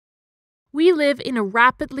We live in a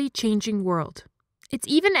rapidly changing world. It's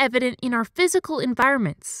even evident in our physical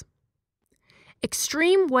environments.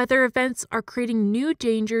 Extreme weather events are creating new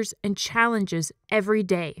dangers and challenges every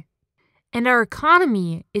day. And our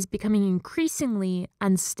economy is becoming increasingly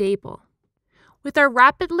unstable. With our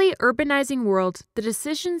rapidly urbanizing world, the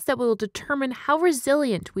decisions that will determine how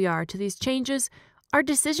resilient we are to these changes are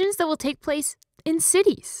decisions that will take place in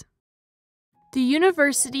cities. The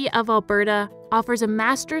University of Alberta offers a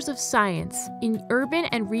Master's of Science in Urban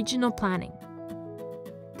and Regional Planning.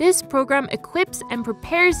 This program equips and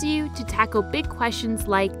prepares you to tackle big questions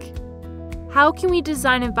like, how can we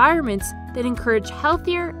design environments that encourage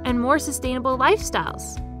healthier and more sustainable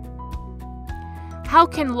lifestyles? How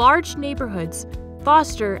can large neighborhoods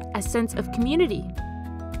foster a sense of community?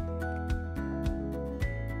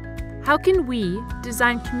 How can we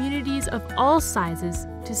design communities of all sizes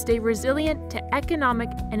to stay resilient to economic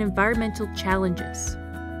and environmental challenges?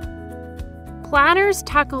 Planners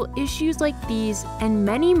tackle issues like these and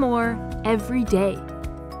many more every day.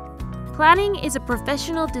 Planning is a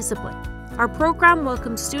professional discipline. Our program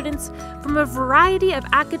welcomes students from a variety of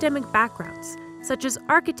academic backgrounds, such as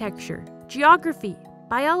architecture, geography,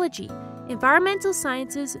 biology, environmental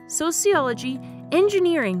sciences, sociology,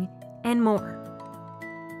 engineering, and more.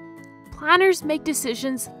 Planners make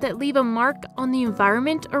decisions that leave a mark on the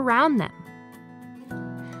environment around them.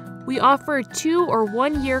 We offer a 2- or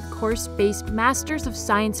 1-year course-based Masters of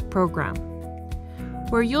Science program,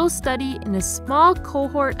 where you'll study in a small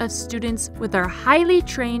cohort of students with our highly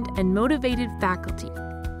trained and motivated faculty.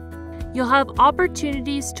 You'll have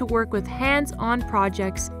opportunities to work with hands-on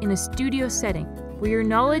projects in a studio setting, where your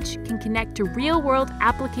knowledge can connect to real-world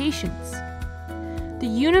applications. The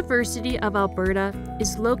University of Alberta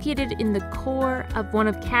is located in the core of one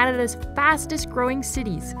of Canada's fastest-growing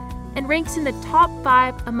cities and ranks in the top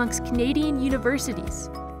 5 amongst Canadian universities.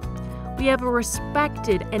 We have a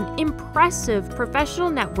respected and impressive professional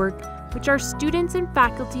network which our students and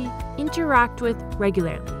faculty interact with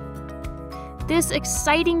regularly. This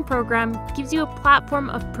exciting program gives you a platform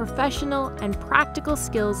of professional and practical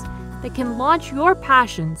skills that can launch your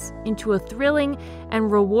passions into a thrilling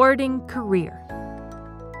and rewarding career.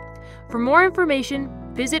 For more information,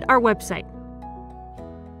 visit our website